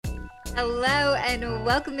Hello and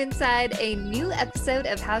welcome inside a new episode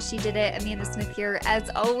of How She Did It. Amanda Smith here. As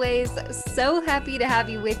always, so happy to have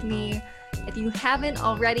you with me. If you haven't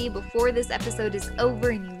already, before this episode is over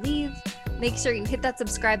and you leave, make sure you hit that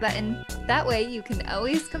subscribe button. That way you can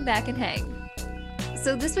always come back and hang.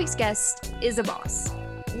 So this week's guest is a boss.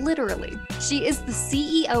 Literally. She is the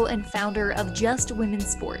CEO and founder of Just Women's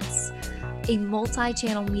Sports, a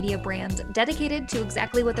multi-channel media brand dedicated to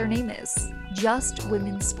exactly what their name is, Just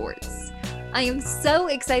Women's Sports. I am so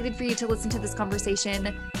excited for you to listen to this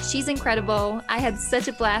conversation. She's incredible. I had such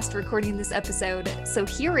a blast recording this episode. So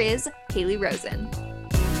here is Haley Rosen.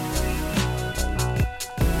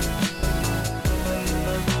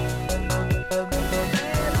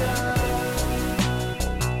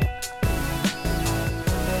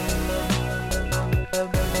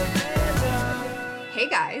 Hey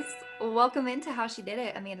guys, welcome into How She Did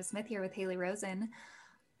It. Amanda Smith here with Haley Rosen.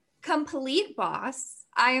 Complete boss.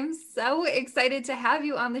 I am so excited to have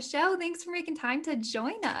you on the show. Thanks for making time to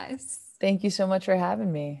join us. Thank you so much for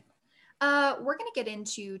having me. We're going to get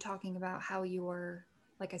into talking about how you're,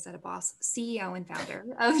 like I said, a boss, CEO and founder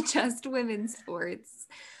of Just Women's Sports,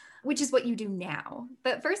 which is what you do now.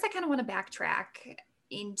 But first, I kind of want to backtrack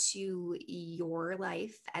into your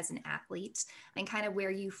life as an athlete and kind of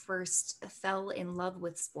where you first fell in love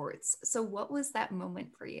with sports. So what was that moment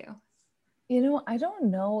for you? I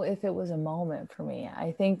don't know if it was a moment for me.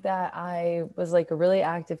 I think that I was like a really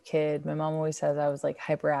active kid. My mom always says I was like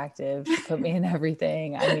hyperactive. She put me in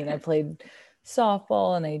everything. I mean, I played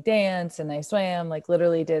softball and I danced and I swam, like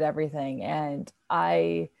literally did everything. And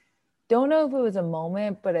I don't know if it was a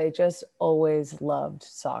moment, but I just always loved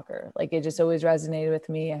soccer. Like it just always resonated with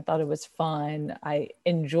me. I thought it was fun. I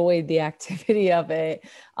enjoyed the activity of it.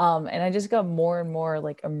 And I just got more and more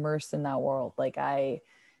like immersed in that world. Like I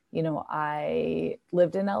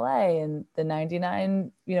lived in LA and the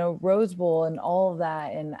 99, Rose Bowl and all of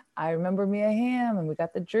that. And I remember Mia Hamm and we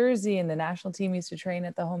got the jersey and the national team used to train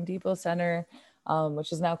at the Home Depot Center,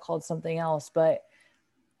 which is now called something else. But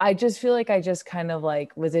I just feel like I just kind of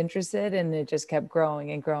like was interested and it just kept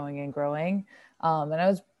growing and growing and growing. And I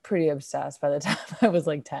was pretty obsessed by the time I was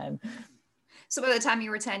like 10. So by the time you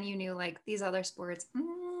were 10, you knew like these other sports,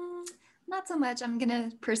 not so much. I'm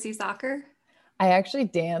going to pursue soccer. I actually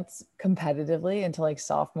danced competitively until like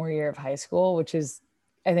sophomore year of high school, which is,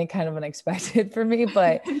 I think, kind of unexpected for me.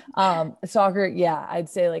 But soccer, yeah, I'd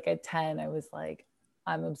say like at 10, I was like,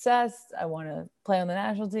 I'm obsessed. I want to play on the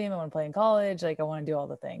national team. I want to play in college. Like I want to do all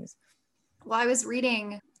the things. Well, I was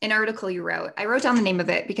reading an article you wrote. I wrote down the name of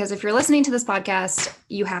it because if you're listening to this podcast,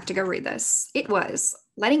 you have to go read this. It was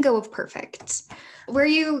Letting Go of Perfect, where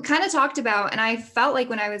you kind of talked about, and I felt like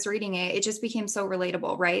when I was reading it, it just became so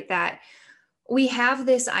relatable, right? That we have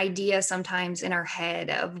this idea sometimes in our head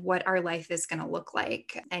of what our life is going to look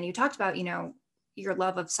like. And you talked about, your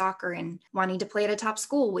love of soccer and wanting to play at a top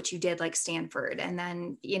school, which you did, like Stanford. And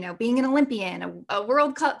then, being an Olympian, a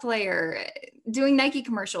World Cup player, doing Nike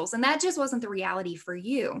commercials. And that just wasn't the reality for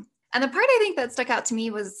you. And the part I think that stuck out to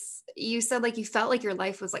me was you said like you felt like your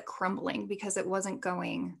life was like crumbling because it wasn't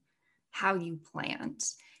going how you planned.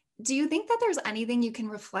 Do you think that there's anything you can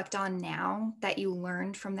reflect on now that you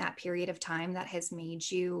learned from that period of time that has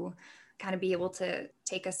made you kind of be able to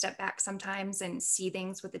take a step back sometimes and see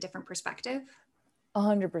things with a different perspective?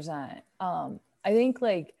 100%. I think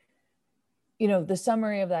like, the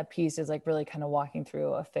summary of that piece is like really kind of walking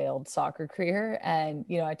through a failed soccer career. And,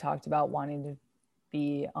 I talked about wanting to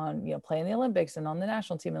be on, playing the Olympics and on the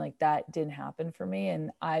national team. And like that didn't happen for me.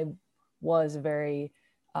 And I was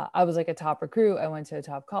I was like a top recruit. I went to a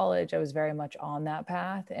top college. I was very much on that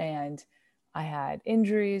path and I had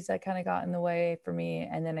injuries that kind of got in the way for me.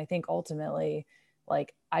 And then I think ultimately,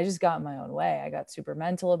 like I just got in my own way. I got super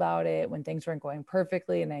mental about it when things weren't going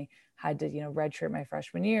perfectly and I had to, redshirt my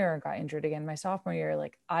freshman year or got injured again my sophomore year.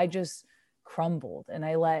 Like I just crumbled and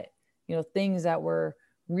I let, things that were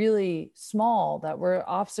really small, that were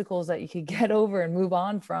obstacles that you could get over and move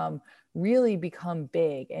on from really become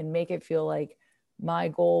big and make it feel like my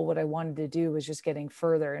goal, what I wanted to do was just getting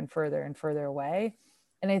further and further and further away.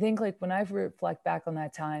 And I think like when I reflect back on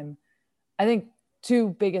that time, I think two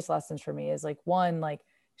biggest lessons for me is like, one, like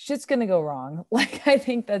shit's going to go wrong. Like, I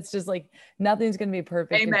think that's just like, nothing's going to be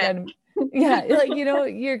perfect. Amen. Yeah. Like,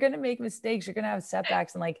 you're going to make mistakes. You're going to have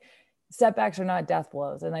setbacks and like setbacks are not death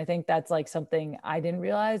blows. And I think that's like something I didn't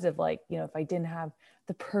realize if like, if I didn't have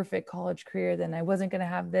the perfect college career, then I wasn't going to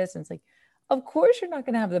have this. And it's like, of course you're not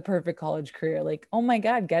going to have the perfect college career. Like, oh my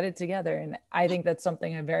God, get it together. And I think that's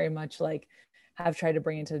something I very much like have tried to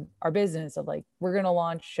bring into our business of like, we're going to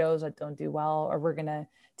launch shows that don't do well, or we're going to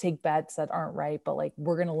take bets that aren't right, but like,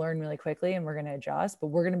 we're going to learn really quickly and we're going to adjust, but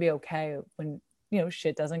we're going to be okay when, you know,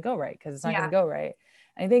 shit doesn't go right. Cause it's not going to go right.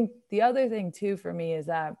 And I think the other thing too, for me is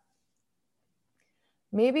that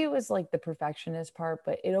maybe it was like the perfectionist part,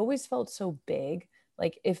 but it always felt so big.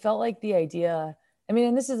 Like it felt like the idea, I mean,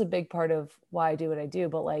 and this is a big part of why I do what I do,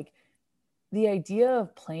 but like the idea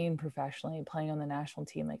of playing professionally, playing on the national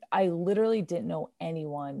team, like I literally didn't know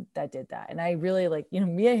anyone that did that. And I really like, you know,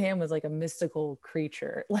 Mia Hamm was like a mystical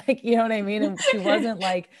creature, like, you know what I mean? And she wasn't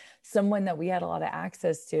like someone that we had a lot of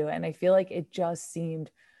access to. And I feel like it just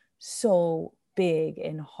seemed so big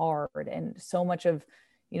and hard. And so much of,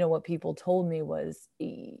 you know, what people told me was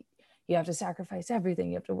you have to sacrifice everything.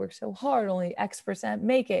 You have to work so hard, only X%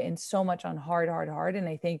 make it. And so much on hard. And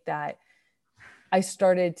I think that I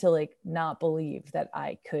started to like not believe that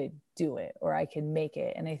I could do it or I can make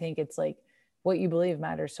it. And I think it's like what you believe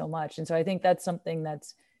matters so much. And so I think that's something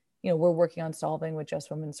that's, you know, we're working on solving with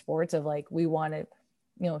Just Women's Sports of like, we want to,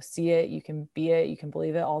 you know, see it, you can be it, you can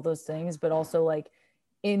believe it, all those things, but also like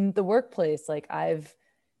in the workplace, like I've,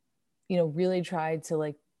 you know, really tried to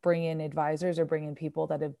like bring in advisors or bring in people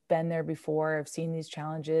that have been there before, have seen these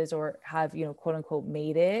challenges or have, you know, quote unquote,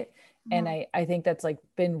 made it. And I think that's like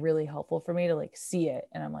been really helpful for me to like see it.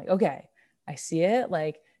 And I'm like, okay, I see it.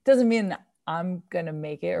 Like, doesn't mean I'm going to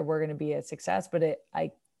make it or we're going to be a success, but I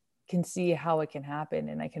can see how it can happen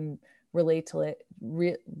and I can relate to it.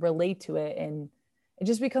 And it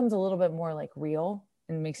just becomes a little bit more like real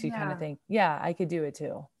and makes you kind of think, yeah, I could do it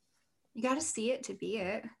too. You got to see it to be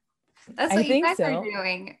it. That's what you guys are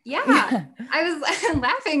doing. Yeah. I was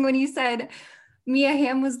laughing when you said Mia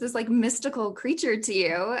Hamm was this like mystical creature to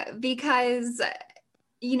you because,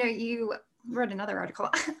 you know, you wrote another article.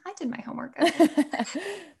 I did my homework.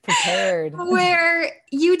 Prepared. Where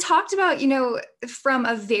you talked about, you know, from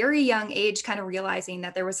a very young age, kind of realizing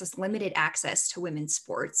that there was this limited access to women's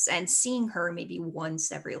sports and seeing her maybe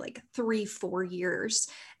once every like 3-4 years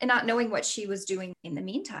and not knowing what she was doing in the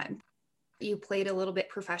meantime. You played a little bit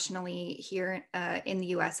professionally here in the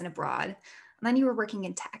US and abroad, and then you were working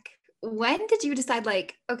in tech. When did you decide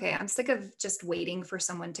like, okay, I'm sick of just waiting for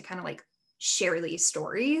someone to kind of like share these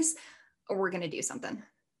stories or we're going to do something?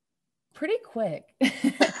 Pretty quick. You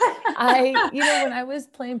know, when I was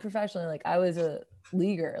playing professionally, like I was a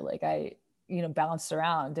leaguer, like I, you know, bounced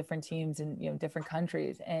around different teams in, you know, different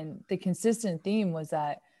countries. And the consistent theme was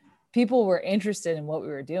that people were interested in what we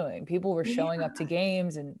were doing. People were showing up to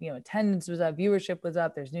games and, you know, attendance was up, viewership was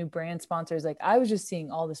up. There's new brand sponsors. Like I was just seeing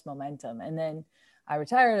all this momentum. And then I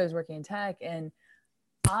retired, I was working in tech and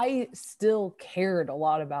I still cared a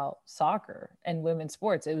lot about soccer and women's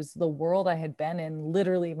sports. It was the world I had been in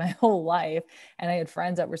literally my whole life. And I had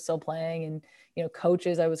friends that were still playing and, you know,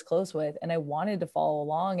 coaches I was close with. And I wanted to follow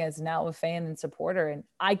along as now a fan and supporter. And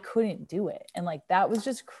I couldn't do it. And like, that was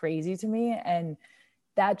just crazy to me. And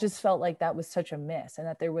that just felt like that was such a miss and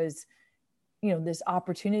that there was, you know, this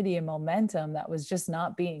opportunity and momentum that was just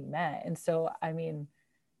not being met. And so, I mean,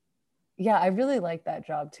 yeah, I really like that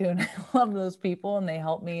job too. And I love those people and they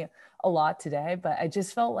helped me a lot today, but I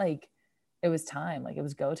just felt like it was time, like it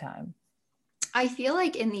was go time. I feel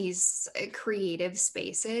like in these creative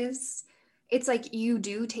spaces, it's like you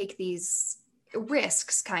do take these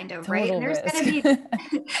risks kind of, right? And there's going to be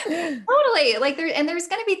totally like there's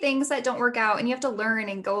going to be things that don't work out and you have to learn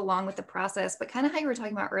and go along with the process. But kind of how you were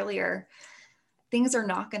talking about earlier, things are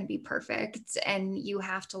not going to be perfect and you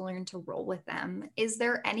have to learn to roll with them. Is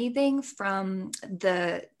there anything from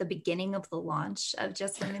the beginning of the launch of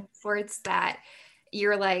Just Women's Sports that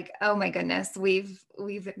you're like, oh my goodness, we've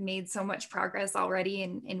made so much progress already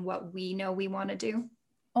in what we know we want to do?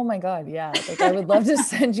 Oh my God. Yeah. Like I would love to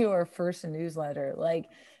send you our first newsletter. Like,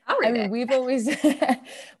 I mean, we've always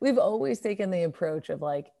taken the approach of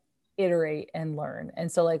like iterate and learn.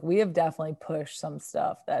 And so like, we have definitely pushed some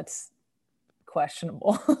stuff that's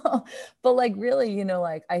questionable, but like really, you know,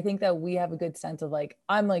 like I think that we have a good sense of like,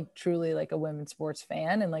 I'm like truly like a women's sports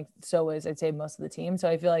fan. And like, so is I'd say most of the team. So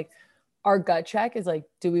I feel like our gut check is like,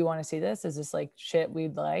 do we want to see this? Is this like shit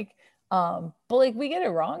we'd like? But like we get it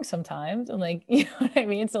wrong sometimes. And like, you know what I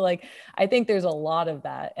mean? So like, I think there's a lot of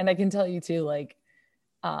that. And I can tell you too, like,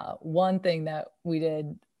 one thing that we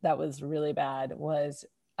did that was really bad was,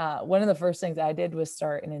 one of the first things I did was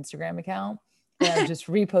start an Instagram account and I was just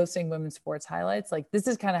reposting women's sports highlights. Like this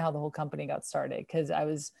is kind of how the whole company got started. Cause I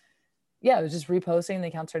was just reposting, the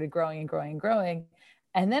account started growing and growing and growing.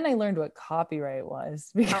 And then I learned what copyright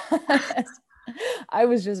was because I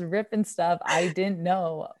was just ripping stuff. I didn't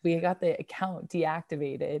know. We got the account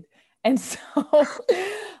deactivated. And so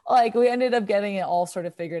like we ended up getting it all sort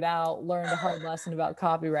of figured out, learned a hard lesson about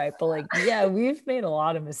copyright, but like, yeah, we've made a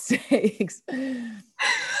lot of mistakes.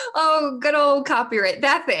 Oh, good old copyright.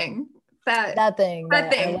 That thing. That thing That I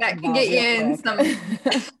thing learned that can about get you real in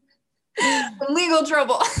quick. some legal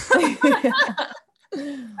trouble.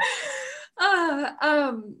 Uh,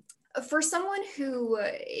 um, for someone who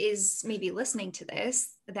is maybe listening to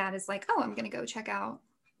this, that is like, oh, I'm going to go check out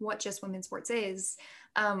what Just Women's Sports is.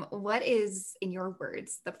 What is, in your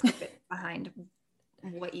words, the purpose behind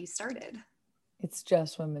what you started? It's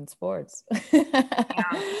just women's sports. Yeah.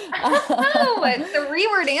 Oh, it's a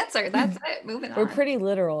reword answer. That's it. Moving on. We're pretty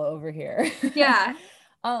literal over here. Yeah.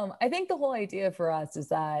 I think the whole idea for us is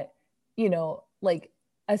that, you know, like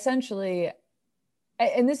essentially,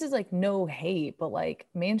 and this is like no hate, but like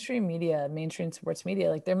mainstream media, mainstream sports media,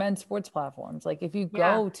 like they're men's sports platforms. Like if you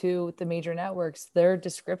Yeah. go to the major networks, their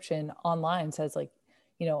description online says like,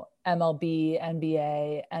 you know, MLB,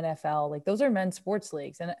 NBA, NFL, like those are men's sports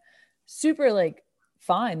leagues and super like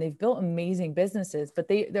fine. They've built amazing businesses, but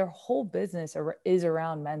their whole business is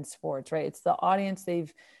around men's sports, right? It's the audience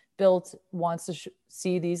they've built wants to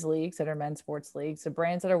see these leagues that are men's sports leagues. The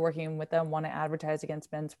brands that are working with them want to advertise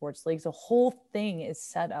against men's sports leagues. The whole thing is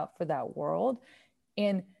set up for that world.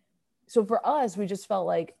 And so for us, we just felt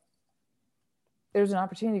like there's an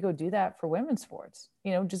opportunity to go do that for women's sports,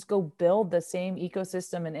 you know, just go build the same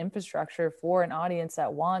ecosystem and infrastructure for an audience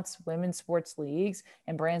that wants women's sports leagues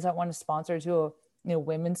and brands that want to sponsor to a, you know,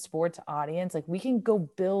 women's sports audience. Like we can go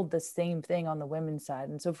build the same thing on the women's side.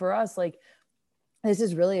 And so for us, like, this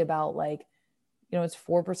is really about like, you know, it's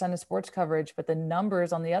 4% of sports coverage, but the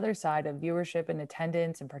numbers on the other side of viewership and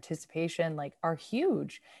attendance and participation like are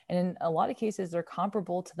huge. And in a lot of cases, they're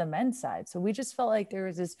comparable to the men's side. So we just felt like there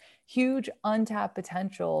was this huge untapped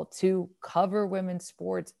potential to cover women's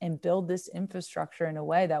sports and build this infrastructure in a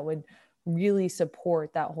way that would really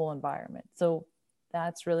support that whole environment. So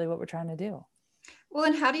that's really what we're trying to do. Well,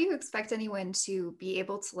 and how do you expect anyone to be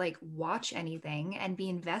able to like watch anything and be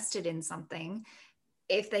invested in something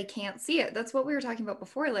if they can't see it? That's what we were talking about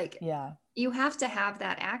before. Like, Yeah, you have to have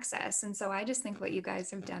that access. And so I just think what you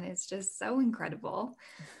guys have done is just so incredible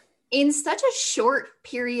in such a short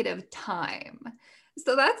period of time.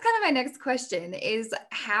 So that's kind of my next question is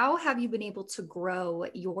how have you been able to grow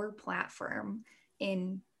your platform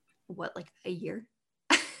in what, like a year?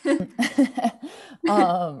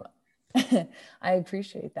 I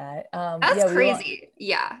appreciate that. That's Yeah, crazy.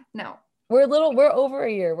 Yeah, no. we're over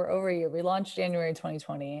a year. We're over a year. We launched January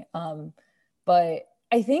 2020. But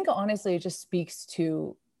I think honestly, it just speaks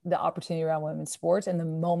to the opportunity around women's sports and the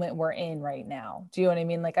moment we're in right now. Do you know what I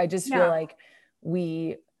mean? Like, I just feel Yeah. like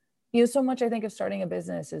we, you know, so much I think of starting a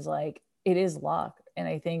business is like, it is luck. And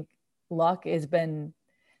I think luck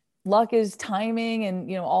luck is timing and,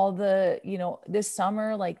 you know, all the, you know, this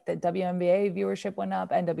summer, like the WNBA viewership went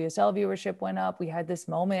up, NWSL viewership went up. We had this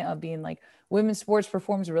moment of being like women's sports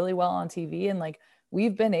performs really well on TV. And like,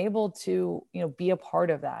 we've been able to, you know, be a part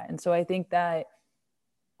of that. And so I think that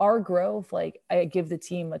our growth, like I give the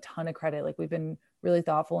team a ton of credit. Like we've been really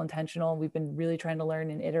thoughtful, intentional. We've been really trying to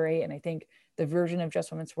learn and iterate. And I think the version of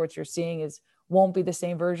Just Women's Sports you're seeing won't be the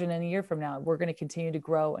same version in a year from now. We're going to continue to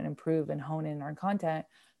grow and improve and hone in our content.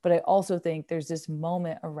 But I also think there's this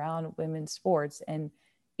moment around women's sports and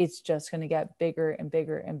it's just going to get bigger and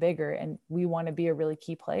bigger and bigger. And we want to be a really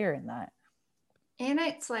key player in that. And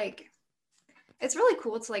it's really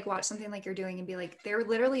cool to like watch something like you're doing and be like, they're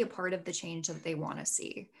literally a part of the change that they want to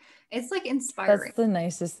see. It's like inspiring. That's the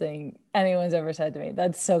nicest thing anyone's ever said to me.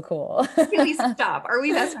 That's so cool. Please stop. Are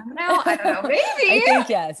we best friends now? I don't know. Maybe. I think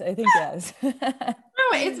yes. No,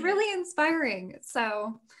 it's really inspiring.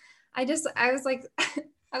 So I was like,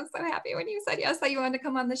 I was so happy when you said yes that you wanted to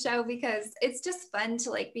come on the show because it's just fun to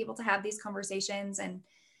like be able to have these conversations and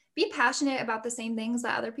be passionate about the same things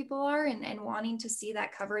that other people are and wanting to see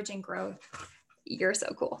that coverage and growth. You're so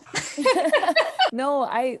cool. No,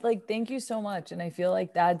 I like, thank you so much. And I feel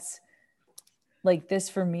like that's like, this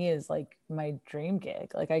for me is like my dream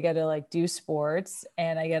gig. Like I get to like do sports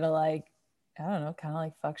and I get to like, I don't know, kind of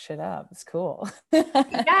like fuck shit up. It's cool.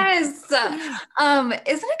 Yes. Isn't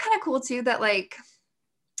it kind of cool too that like,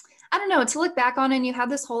 I don't know, to look back on and you had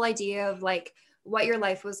this whole idea of like what your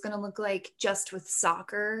life was going to look like just with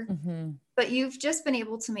soccer, but you've just been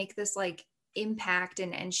able to make this like impact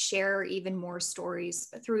and share even more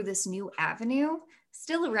stories through this new avenue,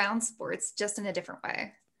 still around sports, just in a different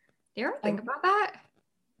way. Do you ever think about that?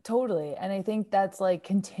 Totally. And I think that's like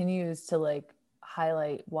continues to like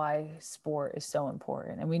highlight why sport is so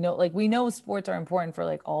important. And we know sports are important for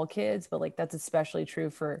like all kids, but like that's especially true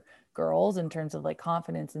for girls in terms of like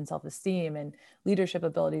confidence and self-esteem and leadership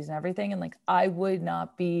abilities and everything. And like I would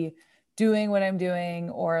not be doing what I'm doing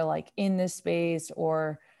or like in this space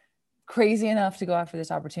or crazy enough to go after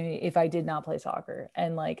this opportunity if I did not play soccer.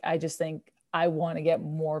 And like, I just think I want to get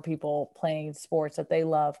more people playing sports that they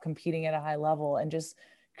love, competing at a high level, and just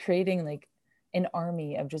creating like an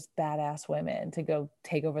army of just badass women to go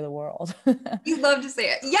take over the world. You love to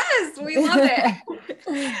say it. Yes, we love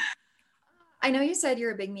it. I know you said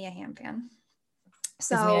you're a big Mia Hamm fan.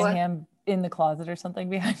 So is Mia Hamm in the closet or something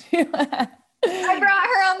behind you? I brought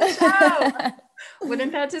her on the show.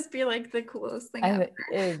 Wouldn't that just be like the coolest thing ever?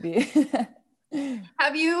 It would be.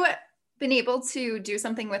 Have you been able to do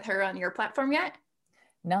something with her on your platform yet?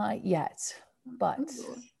 Not yet, but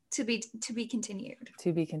ooh, to be continued.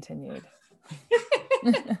 To be continued.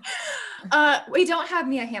 We don't have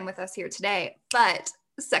Mia Hamm with us here today, but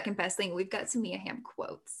second best thing, we've got some Mia Hamm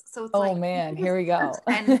quotes. So it's oh man, here we go.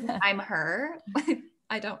 And I'm her.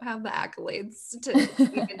 I don't have the accolades to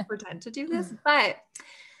even pretend to do this, but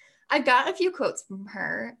I've got a few quotes from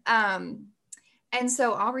her. And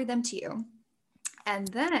so I'll read them to you. And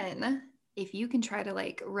then if you can try to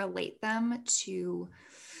like relate them to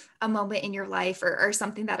a moment in your life or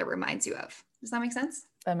something that it reminds you of. Does that make sense?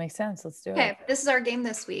 That makes sense. Let's do it. Okay, this is our game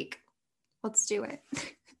this week. Let's do it.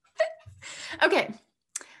 Okay.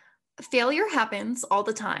 Failure happens all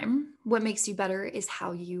the time. What makes you better is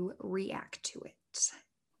how you react to it.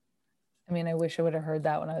 I mean, I wish I would have heard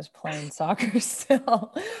that when I was playing soccer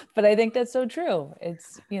still, but I think that's so true.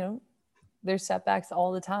 It's, you know, there's setbacks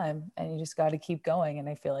all the time and you just got to keep going. And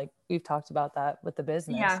I feel like we've talked about that with the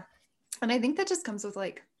business. Yeah. And I think that just comes with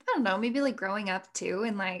like, I don't know, maybe like growing up too,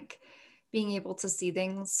 and like being able to see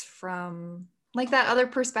things from like that other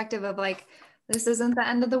perspective of like, this isn't the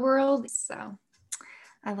end of the world. So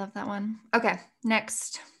I love that one. Okay,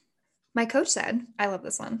 next. My coach said, I love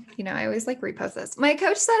this one. You know, I always like repost this. My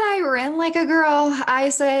coach said I ran like a girl. I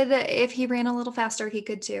said if he ran a little faster, he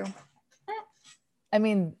could too. I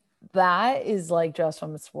mean, that is like just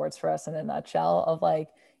from sports for us in a nutshell of like,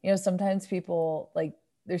 you know, sometimes people like,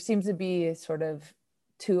 there seems to be sort of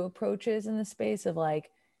two approaches in the space of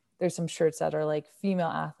like, there's some shirts that are like female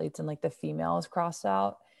athletes and like the female is crossed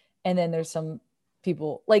out. And then there's some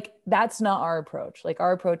people like, that's not our approach. Like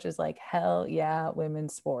our approach is like, hell yeah,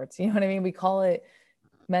 women's sports. You know what I mean? We call it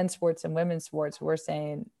men's sports and women's sports. We're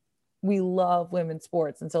saying we love women's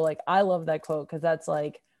sports. And so like, I love that quote because that's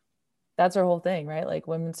like, that's our whole thing, right? Like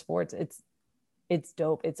women's sports, it's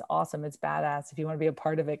dope. It's awesome. It's badass. If you want to be a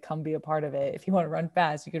part of it, come be a part of it. If you want to run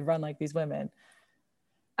fast, you could run like these women.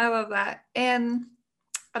 I love that. And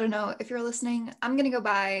I don't know if you're listening, I'm going to go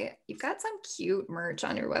buy, you've got some cute merch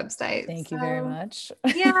on your website. Thank you very much.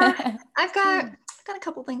 Yeah, I've got a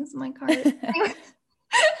couple things in my cart.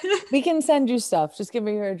 We can send you stuff. Just give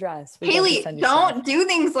me your address. Haley, don't do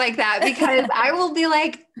things like that because I will be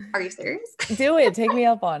like, are you serious? Do it. Take me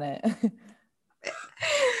up on it.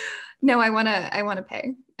 No, I want to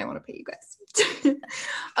pay. I want to pay you guys.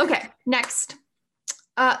 Okay, next.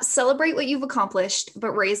 Celebrate what you've accomplished,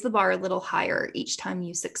 but raise the bar a little higher each time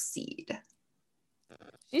you succeed.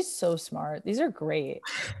 She's so smart. These are great.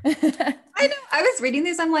 I know. I was reading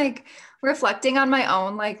these. I'm like reflecting on my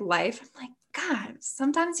own like life. I'm like, God,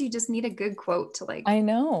 sometimes you just need a good quote to like. I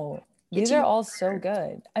know. These are all so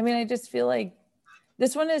good. I mean, I just feel like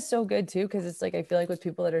this one is so good too. Cause it's like, I feel like with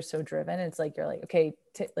people that are so driven, it's like, you're like, okay,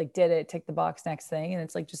 like did it, tick the box, next thing. And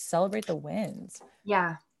it's like, just celebrate the wins.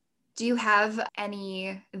 Yeah. Do you have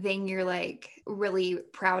anything you're like really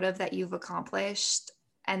proud of that you've accomplished?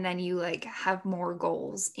 And then you like have more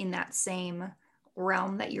goals in that same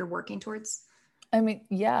realm that you're working towards? I mean,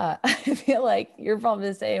 yeah, I feel like you're probably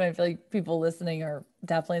the same. I feel like people listening are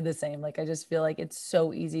definitely the same. Like, I just feel like it's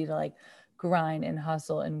so easy to like grind and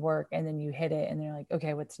hustle and work. And then you hit it and you're like,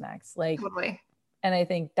 okay, what's next? Like, totally. And I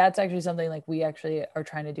think that's actually something like we actually are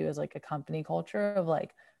trying to do as like a company culture of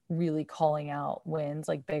like really calling out wins,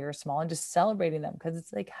 like big or small, and just celebrating them. Cause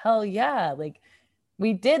it's like, hell yeah. Like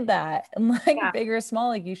we did that. And like big or small,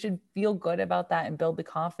 like you should feel good about that and build the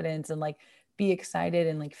confidence and like be excited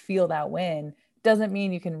and like feel that win. Doesn't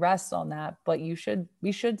mean you can rest on that, but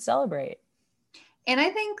we should celebrate. And I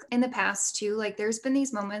think in the past too, like there's been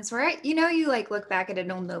these moments where, you like look back at an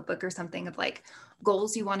old notebook or something of like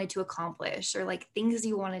goals you wanted to accomplish or like things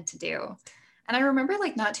you wanted to do. And I remember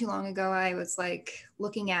like not too long ago, I was like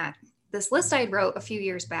looking at this list I wrote a few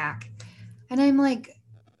years back. And I'm like,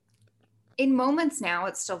 in moments now,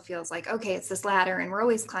 it still feels like, okay, it's this ladder and we're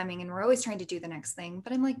always climbing and we're always trying to do the next thing.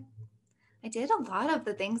 But I'm like, I did a lot of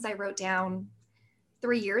the things I wrote down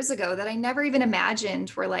 3 years ago that I never even imagined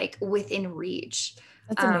were like within reach.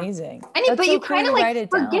 That's amazing. But you kind of like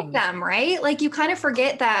forget them, right? Like you kind of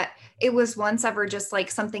forget that it was once ever just like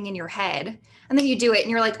something in your head, and then you do it and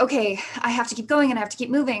you're like, okay, I have to keep going and I have to keep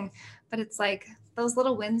moving. But it's like, those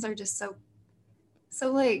little wins are just so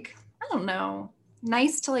like, I don't know,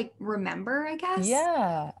 nice to like remember, I guess.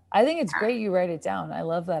 Yeah. I think it's great you write it down. I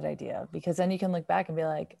love that idea because then you can look back and be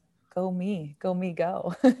like, go me, go me,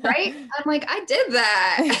 go. Right? I'm like, I did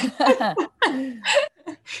that.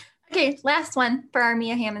 Okay, last one for our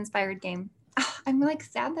Mia Hamm inspired game. Oh, I'm like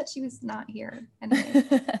sad that she was not here. Anyway.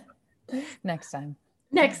 Next time.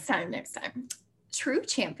 Next time. True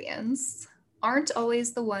champions aren't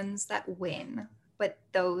always the ones that win, but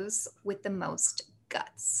those with the most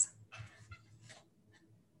guts.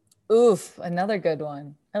 Oof, another good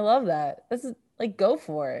one. I love that. This is like, go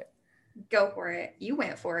for it. Go for it. You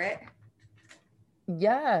went for it.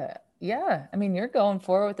 Yeah. Yeah. I mean, you're going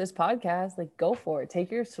for it with this podcast. Like, go for it.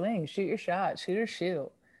 Take your swing, shoot your shot, shoot or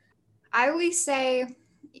shoot. I always say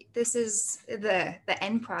this is the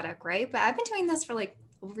end product, right? But I've been doing this for like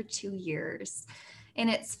over 2 years. And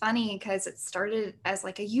it's funny because it started as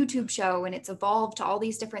like a YouTube show and it's evolved to all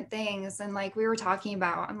these different things. And like we were talking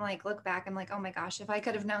about, I'm like, look back, I'm like, oh my gosh, if I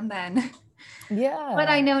could have known then. Yeah. But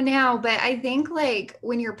I know now. But I think like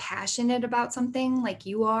when you're passionate about something like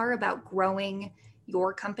you are about growing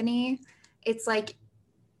your company, it's like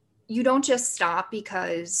you don't just stop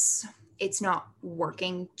because it's not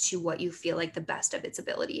working to what you feel like the best of its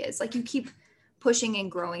ability is. Like you keep pushing and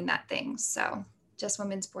growing that thing. So Just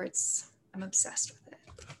Women's Sports, I'm obsessed with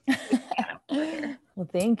it. Well,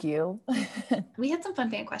 thank you. We had some fun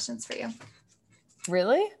fan questions for you.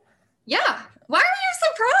 Really? Yeah. Why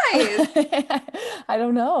are you surprised? I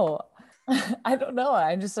don't know. I don't know.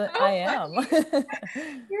 I am.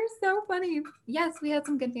 You're so funny. Yes, we had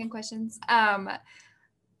some good fan questions.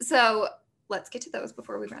 So let's get to those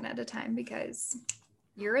before we run out of time because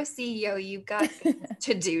you're a CEO. You've got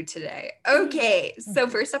to do today. Okay. So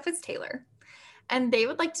first up is Taylor. And they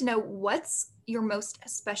would like to know, what's your most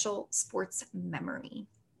special sports memory?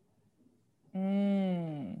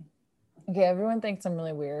 Okay, everyone thinks I'm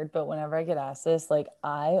really weird, but whenever I get asked this, like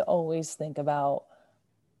I always think about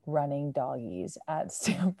running doggies at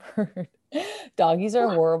Stanford. Doggies are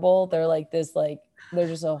horrible. They're like this, like they're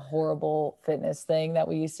just a horrible fitness thing that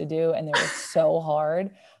we used to do, and they were so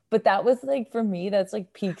hard. But that was like, for me, that's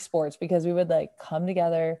like peak sports because we would like come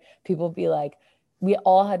together, people would be like, we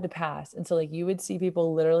all had to pass. And so like you would see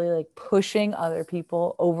people literally like pushing other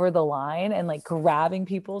people over the line and like grabbing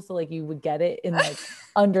people. So like you would get it in like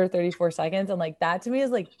under 34 seconds. And like that to me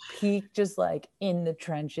is like peak, just like in the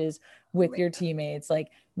trenches with your teammates. Like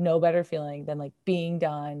no better feeling than like being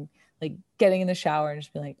done, like getting in the shower and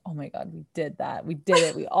just be like, oh my God, we did that. We did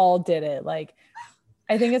it. We all did it. Like,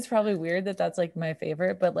 I think it's probably weird that that's like my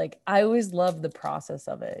favorite, but like I always loved the process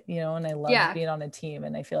of it, you know, and I loved being on a team.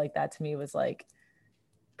 And I feel like that to me was like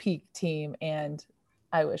peak team, and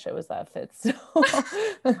I wish I was that fit. So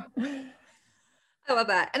I love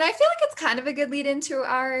that. And I feel like it's kind of a good lead into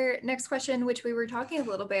our next question, which we were talking a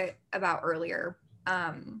little bit about earlier.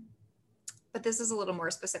 But this is a little more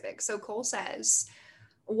specific. So Cole says,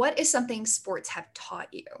 what is something sports have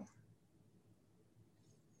taught you?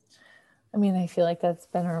 I mean, I feel like that's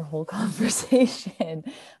been our whole conversation.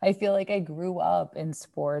 I feel like I grew up in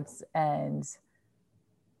sports, and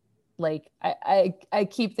like I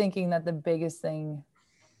keep thinking that the biggest thing,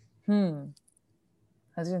 I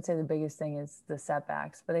was gonna say the biggest thing is the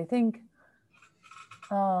setbacks, but I think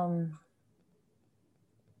oh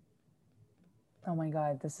my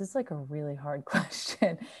God, this is like a really hard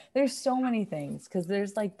question. There's so many things, because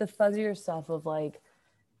there's like the fuzzier stuff of like,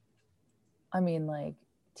 I mean, like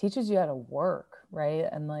teaches you how to work, right?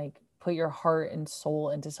 And like put your heart and soul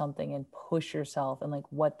into something and push yourself, and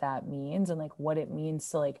like what that means, and like what it means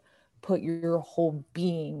to like put your whole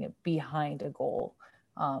being behind a goal.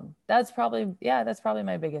 That's probably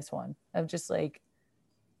my biggest one, of just like,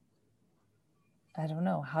 I don't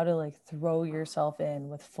know, how to like throw yourself in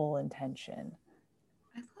with full intention.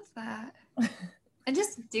 I love that. And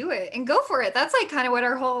just do it and go for it. That's like kind of what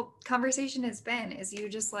our whole conversation has been, is you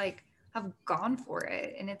just like have gone for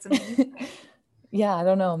it, and it's amazing. Yeah, I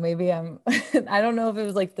don't know. Maybe I don't know if it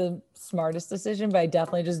was like the smartest decision, but I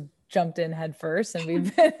definitely just jumped in head first, and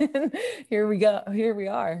we've been, here we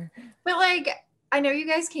are. But like, I know you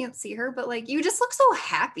guys can't see her, but like you just look so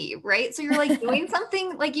happy, right? So you're like doing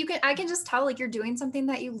something, like I can just tell like you're doing something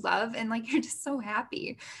that you love, and like you're just so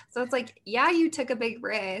happy. So it's like, yeah, you took a big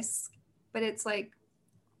risk, but it's like,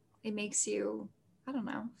 it makes you, I don't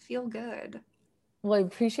know, feel good. Well, I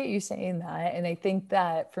appreciate you saying that. And I think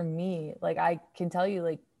that for me, like I can tell you,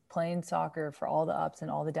 like playing soccer, for all the ups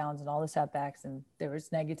and all the downs and all the setbacks, and there was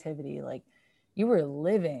negativity, like you were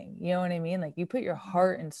living, you know what I mean? Like you put your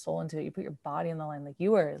heart and soul into it, you put your body on the line, like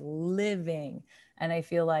you are living. And I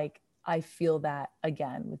feel like I feel that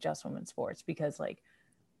again with Just Women's Sports, because like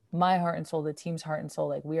my heart and soul, the team's heart and soul,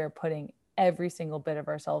 like we are putting every single bit of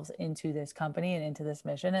ourselves into this company and into this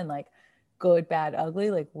mission, and like good, bad, ugly,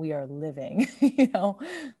 like we are living, you know?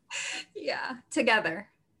 Yeah. Together.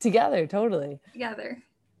 Totally. Together.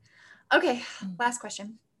 Okay. Last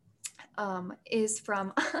question is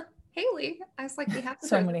from Haley. I was like, we have to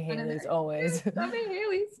So throw many this one in Haleys, there. always. So many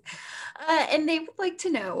Haleys. And they would like to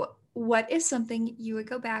know, what is something you would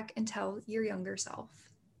go back and tell your younger self?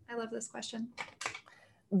 I love this question.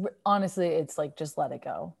 Honestly, it's like, just let it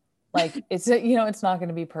go. Like it's, you know, it's not going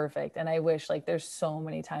to be perfect. And I wish, like, there's so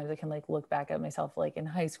many times I can like look back at myself, like in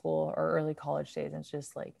high school or early college days, and it's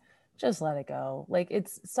just like, just let it go. Like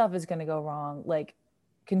it's, stuff is going to go wrong. Like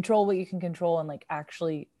control what you can control, and like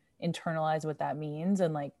actually internalize what that means,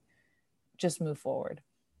 and like just move forward.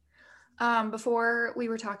 Before we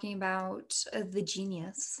were talking about the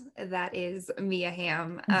genius that is Mia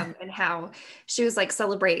Hamm, and how she was like,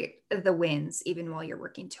 celebrate the wins even while you're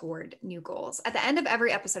working toward new goals. At the end of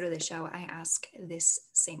every episode of the show, I ask this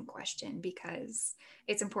same question because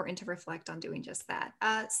it's important to reflect on doing just that.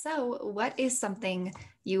 So what is something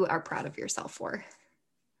you are proud of yourself for?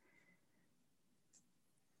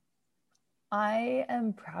 I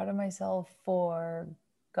am proud of myself for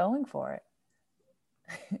going for it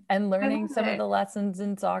and learning some of the lessons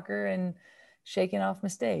in soccer and shaking off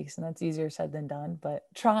mistakes. And that's easier said than done, but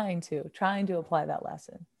trying to apply that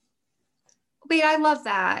lesson. Wait, I love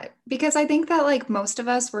that, because I think that like most of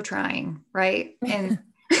us were trying, right? And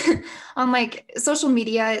on like social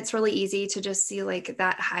media, it's really easy to just see like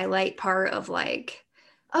that highlight part of like,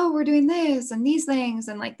 oh, we're doing this and these things,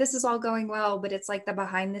 and like this is all going well, but it's like the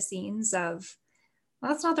behind the scenes of,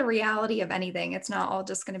 well, that's not the reality of anything. It's not all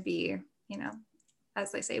just going to be, you know,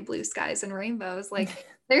 as they say, blue skies and rainbows. Like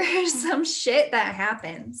there's some shit that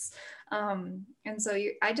happens. And so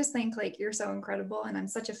I just think like you're so incredible, and I'm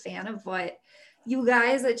such a fan of what you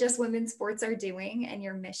guys at Just Women's Sports are doing and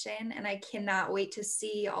your mission. And I cannot wait to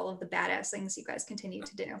see all of the badass things you guys continue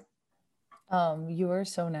to do. You are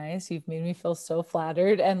so nice. You've made me feel so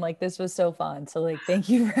flattered, and like this was so fun. So like, thank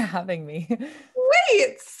you for having me.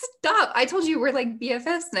 Wait, stop. I told you we're like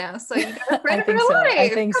BFFs now. So you got a friend for so. life. I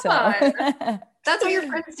think Come so. on. That's what your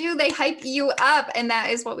friends do. They hype you up. And that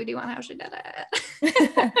is what we do on How She Did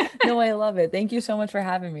It. No, I love it. Thank you so much for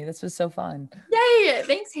having me. This was so fun. Yay.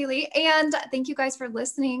 Thanks, Haley. And thank you guys for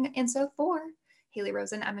listening. And so for Haley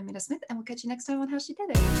Rosen, I'm Amanda Smith, and we'll catch you next time on How She Did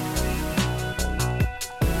It.